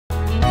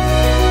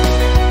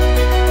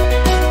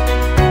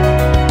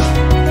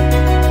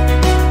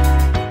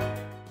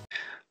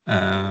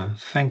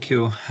Thank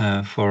you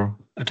for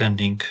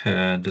attending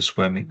this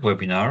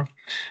webinar.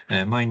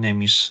 My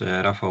name is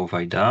Rafał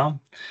Wajda,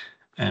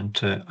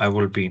 and I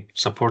will be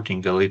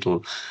supporting a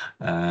little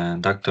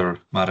Dr.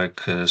 Marek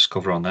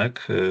Skowronek,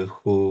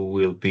 who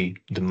will be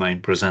the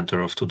main presenter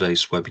of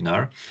today's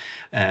webinar.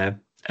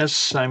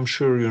 As I'm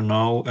sure you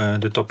know,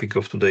 the topic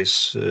of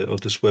today's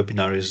of this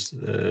webinar is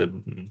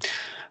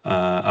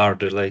are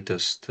the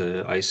latest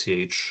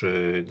ICH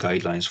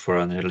guidelines for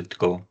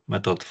analytical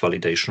method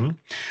validation.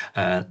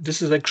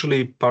 This is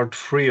actually part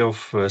 3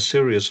 of a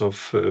series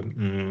of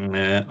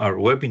our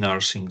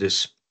webinars in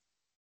this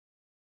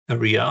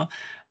area.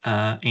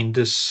 In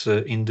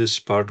this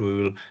part, we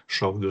will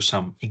show you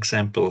some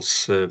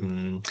examples,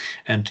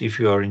 and if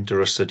you are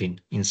interested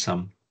in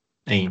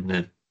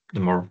the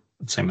more,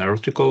 let's say,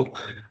 theoretical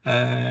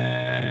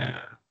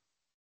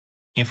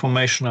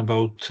information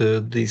about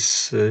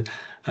these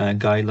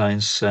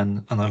guidelines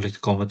and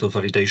analytical method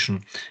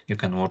validation, you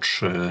can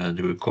watch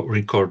the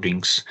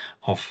recordings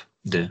of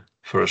the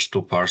first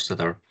 2 parts that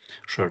are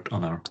shared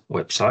on our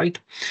website.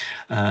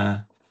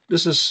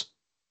 This is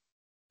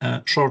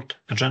a short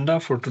agenda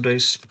for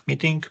today's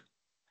meeting.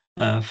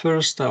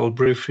 First, I'll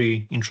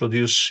briefly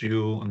introduce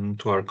you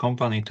to our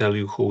company, tell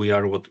you who we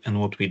are,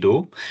 what we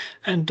do,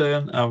 and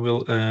then I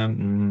will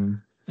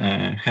hand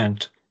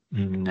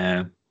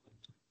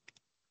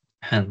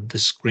the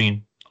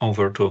screen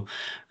over to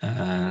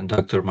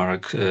Dr.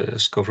 Marek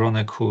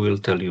Skowronek, who will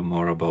tell you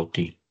more about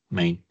the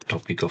main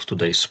topic of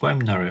today's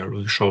webinar. I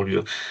will show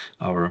you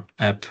our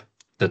app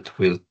that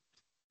will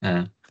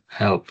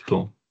help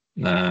to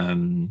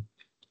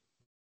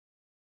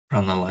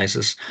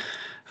analysis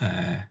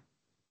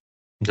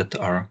that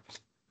are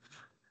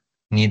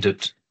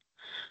needed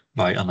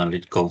by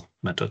analytical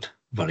method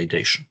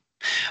validation.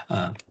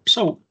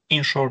 So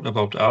in short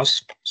about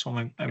us, so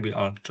maybe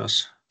I'll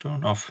just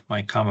turn off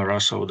my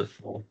camera so that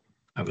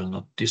I will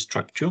not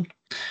distract you,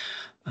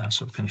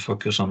 so we can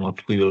focus on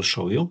what we will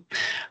show you.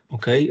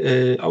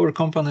 Okay, our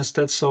company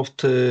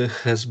StatSoft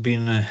has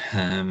been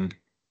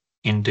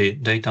in the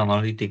data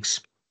analytics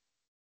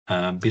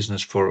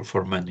business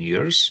for many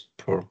years,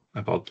 for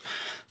about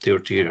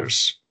 30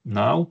 years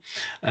now.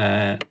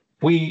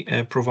 We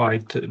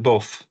provide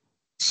both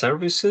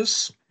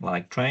services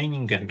like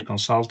training and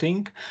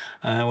consulting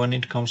when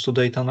it comes to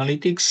data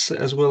analytics,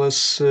 as well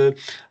as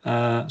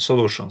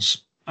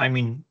solutions. I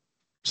mean,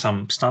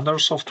 some standard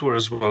software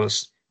as well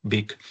as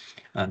big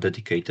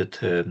dedicated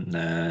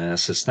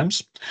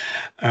systems.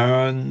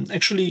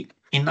 Actually,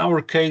 in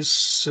our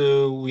case,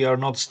 we are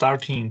not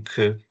starting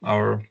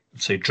our,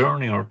 let's say,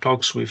 journey or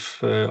talks with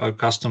our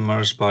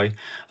customers by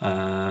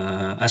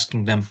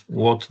asking them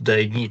what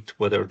they need,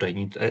 whether they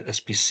need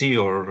SPC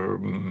or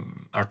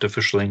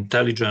artificial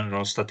intelligence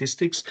or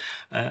statistics.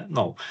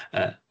 No,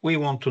 we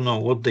want to know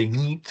what they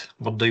need,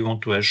 what they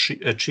want to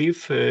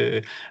achieve,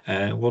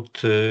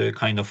 what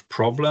kind of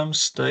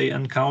problems they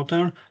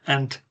encounter,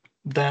 and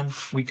then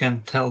we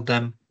can tell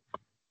them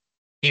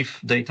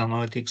if data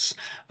analytics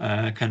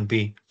can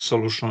be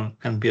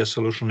a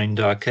solution in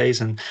their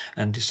case, and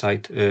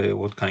decide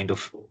what kind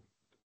of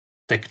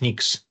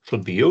techniques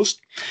should be used.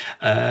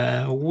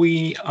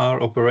 We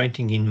are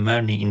operating in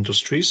many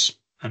industries,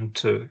 and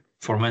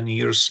for many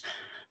years,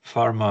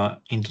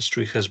 pharma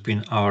industry has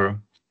been our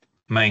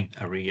main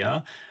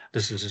area.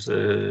 This is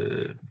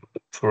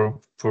for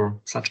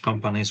such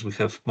companies we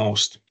have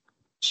most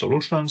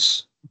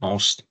solutions,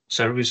 most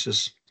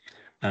services,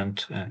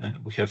 and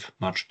we have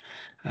much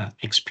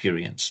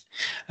experience.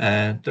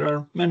 There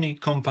are many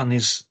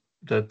companies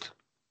that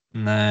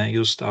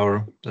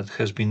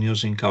has been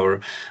using our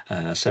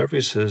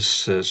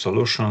services,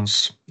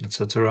 solutions,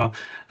 etc.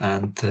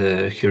 And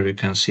here you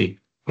can see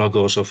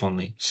logos of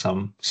only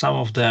some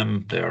of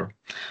them. There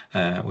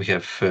we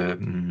have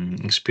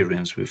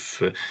experience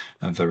with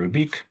very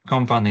big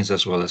companies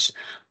as well as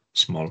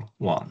small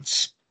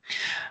ones.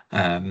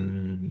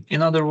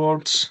 In other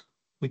words,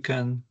 we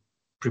can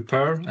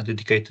prepare a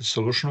dedicated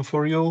solution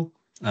for you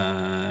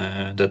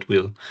that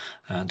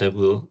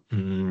will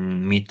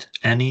meet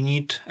any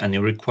need, any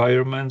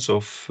requirements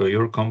of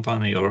your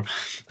company or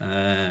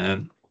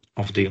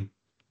of the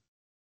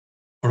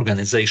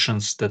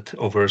organizations that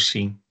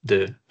oversee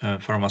the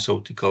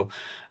pharmaceutical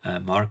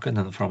market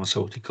and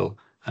pharmaceutical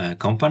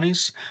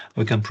companies.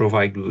 We can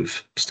provide you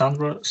with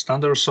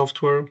standard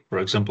software, for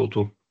example,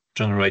 to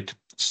generate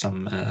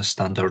some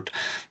standard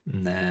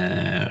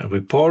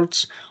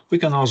reports. We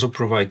can also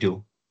provide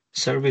you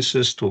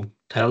services to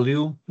tell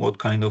you what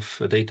kind of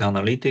data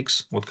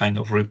analytics, what kind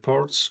of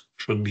reports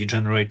should be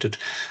generated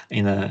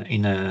in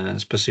a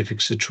specific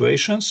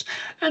situations,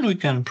 and we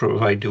can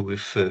provide you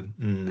with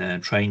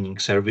training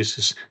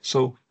services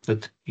so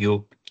that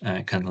you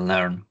can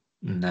learn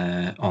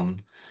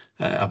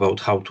about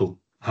how to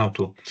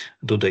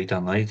do data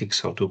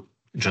analytics, how to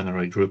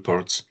generate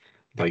reports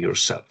by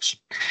yourselves.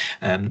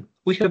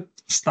 We have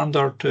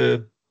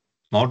standard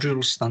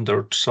modules,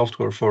 standard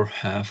software for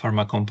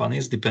pharma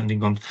companies,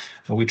 depending on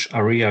which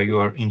area you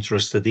are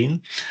interested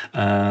in.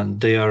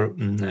 They are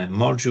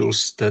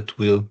modules that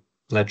will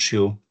let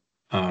you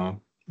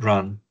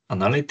run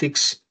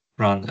analytics,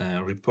 run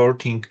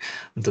reporting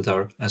that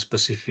are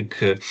specific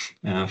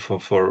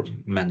for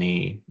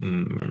many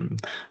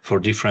for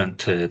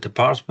different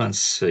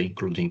departments,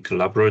 including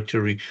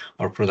laboratory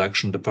or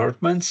production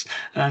departments,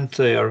 and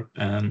they are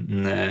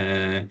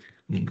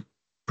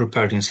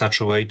prepared in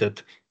such a way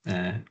that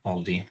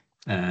all the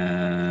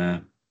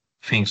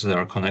things that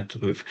are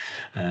connected with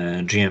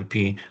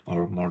GMP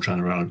or more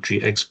general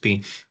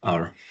GXP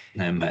are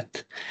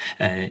met.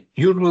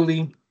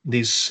 Usually,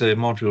 these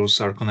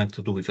modules are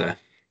connected with a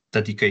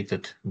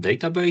dedicated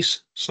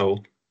database,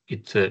 so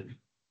it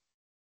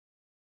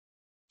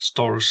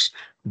stores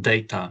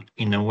data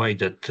in a way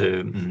that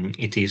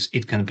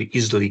it can be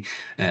easily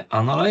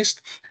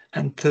analyzed,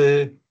 and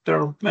there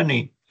are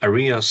many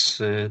areas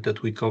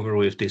that we cover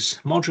with these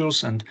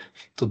modules, and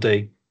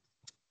today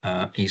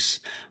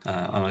is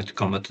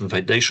analytical method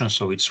validation,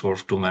 so it's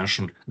worth to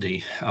mention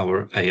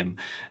our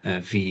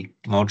AMV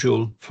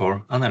module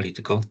for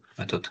analytical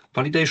method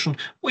validation,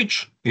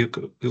 which you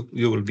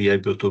will be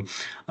able to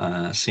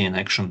see in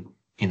action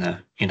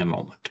in a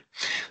moment.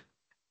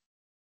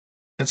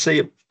 Let's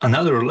say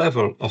another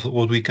level of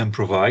what we can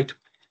provide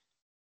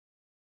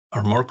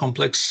are more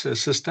complex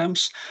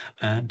systems,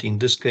 and in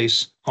this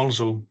case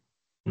also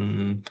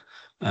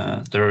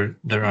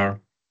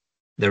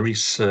there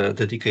is a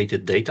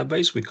dedicated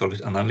database. We call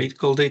it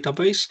analytical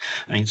database,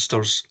 and it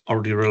stores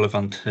all the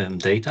relevant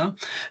data.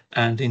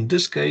 And in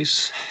this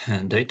case,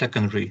 data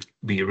can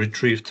be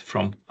retrieved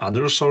from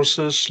other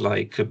sources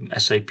like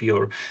SAP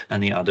or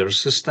any other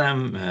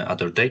system,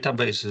 other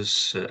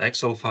databases,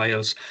 Excel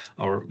files,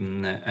 or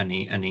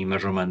any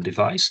measurement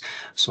device.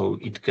 So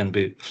it can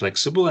be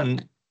flexible,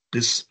 and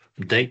this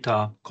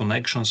data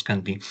connections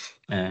can be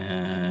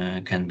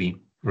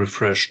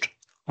refreshed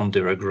on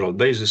the regular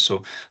basis,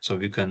 so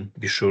you can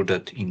be sure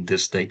that in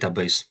this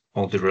database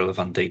all the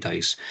relevant data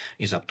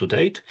is up to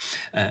date.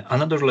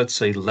 Another, let's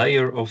say,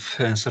 layer of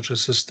such a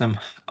system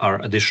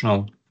are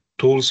additional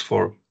tools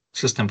for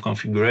system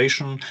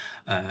configuration,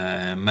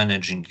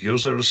 managing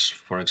users,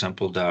 for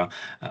example, the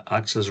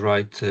access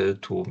right to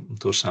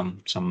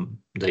some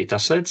data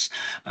sets,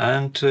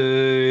 and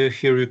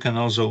here you can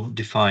also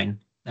define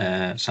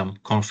some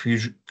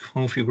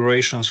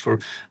configurations for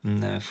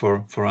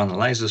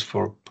analysis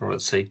for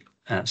let's say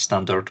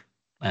standard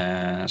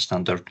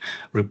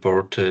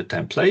report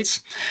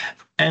templates.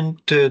 And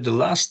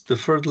the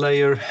third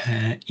layer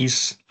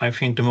is, I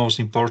think, the most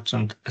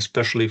important,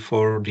 especially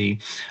for the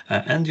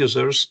end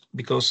users,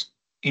 because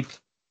it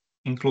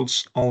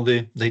includes all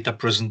the data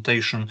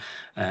presentation,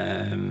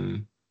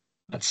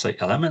 let's say,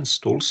 elements,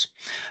 tools.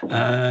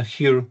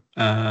 Here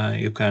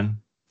you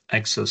can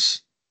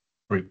access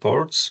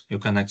reports, you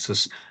can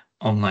access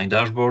online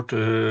dashboard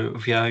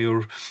via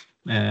your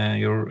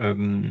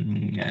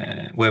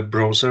web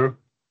browser.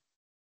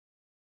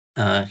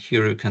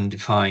 Here you can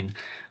define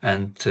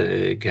and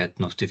get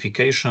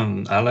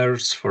notification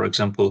alerts, for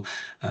example,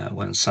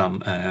 when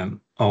some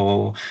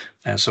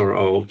OS or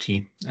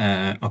OOT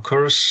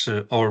occurs,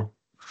 or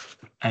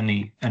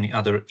any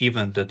other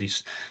event that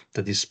is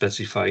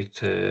specified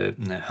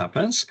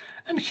happens.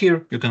 And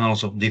here you can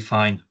also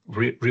define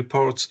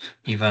reports,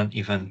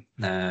 even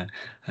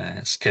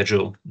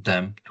schedule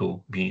them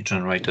to be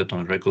generated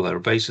on a regular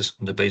basis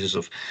on the basis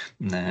of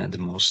the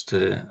most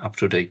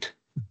up-to-date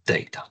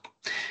data.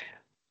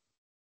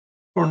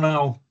 For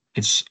now,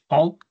 it's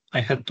all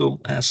I had to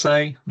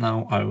say.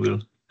 Now I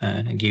will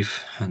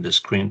give the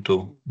screen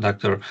to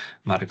Dr.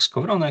 Marek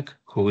Skowronek,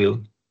 who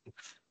will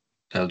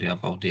tell you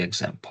about the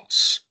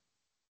examples.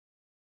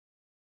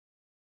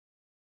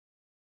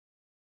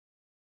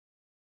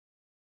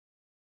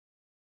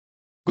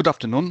 Good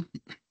afternoon.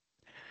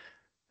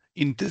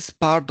 In this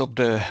part of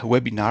the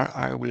webinar,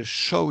 I will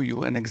show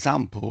you an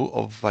example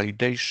of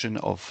validation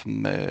of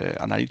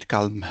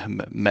analytical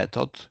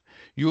method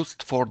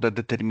used for the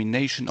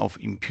determination of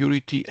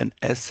impurity and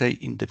assay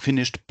in the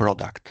finished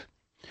product.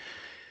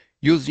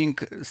 Using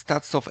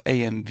StatSoft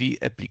AMV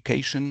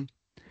application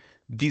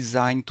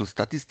designed to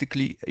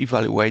statistically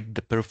evaluate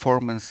the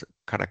performance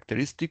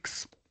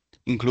characteristics,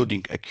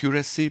 including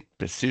accuracy,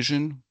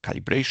 precision,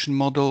 calibration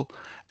model,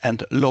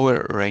 and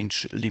lower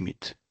range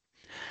limit.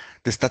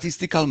 The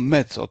statistical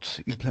methods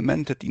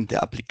implemented in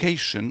the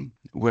application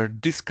were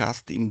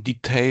discussed in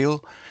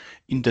detail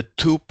in the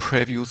two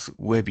previous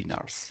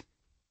webinars.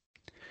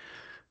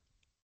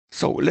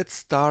 So let's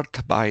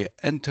start by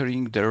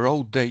entering the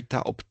raw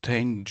data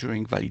obtained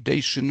during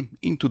validation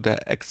into the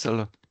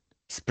Excel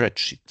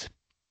spreadsheet.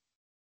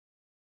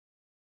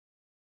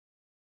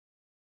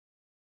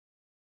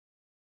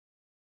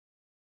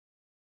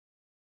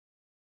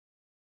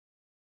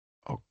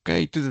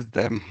 Okay, this is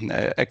the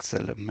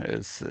Excel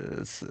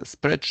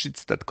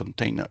spreadsheets that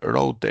contain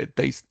raw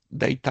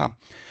data.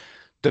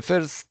 The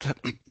first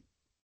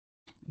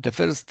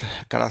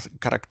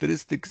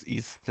characteristics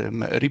is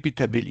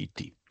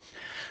repeatability.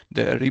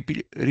 The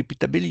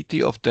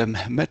repeatability of the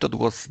method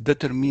was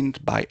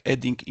determined by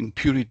adding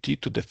impurity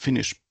to the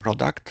finished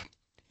product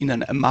in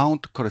an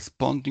amount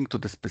corresponding to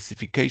the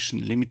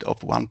specification limit of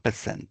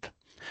 1%.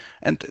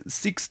 And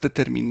 6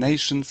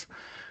 determinations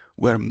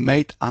were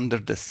made under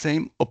the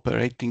same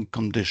operating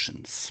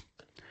conditions.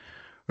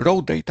 Raw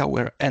data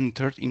were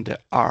entered in the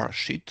R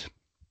sheet.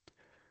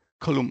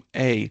 Column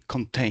A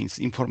contains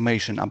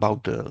information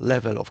about the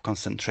level of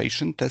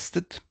concentration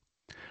tested.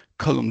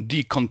 Column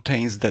D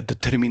contains the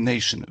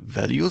determination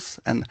values,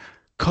 and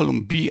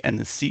column B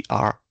and C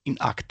are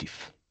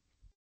inactive.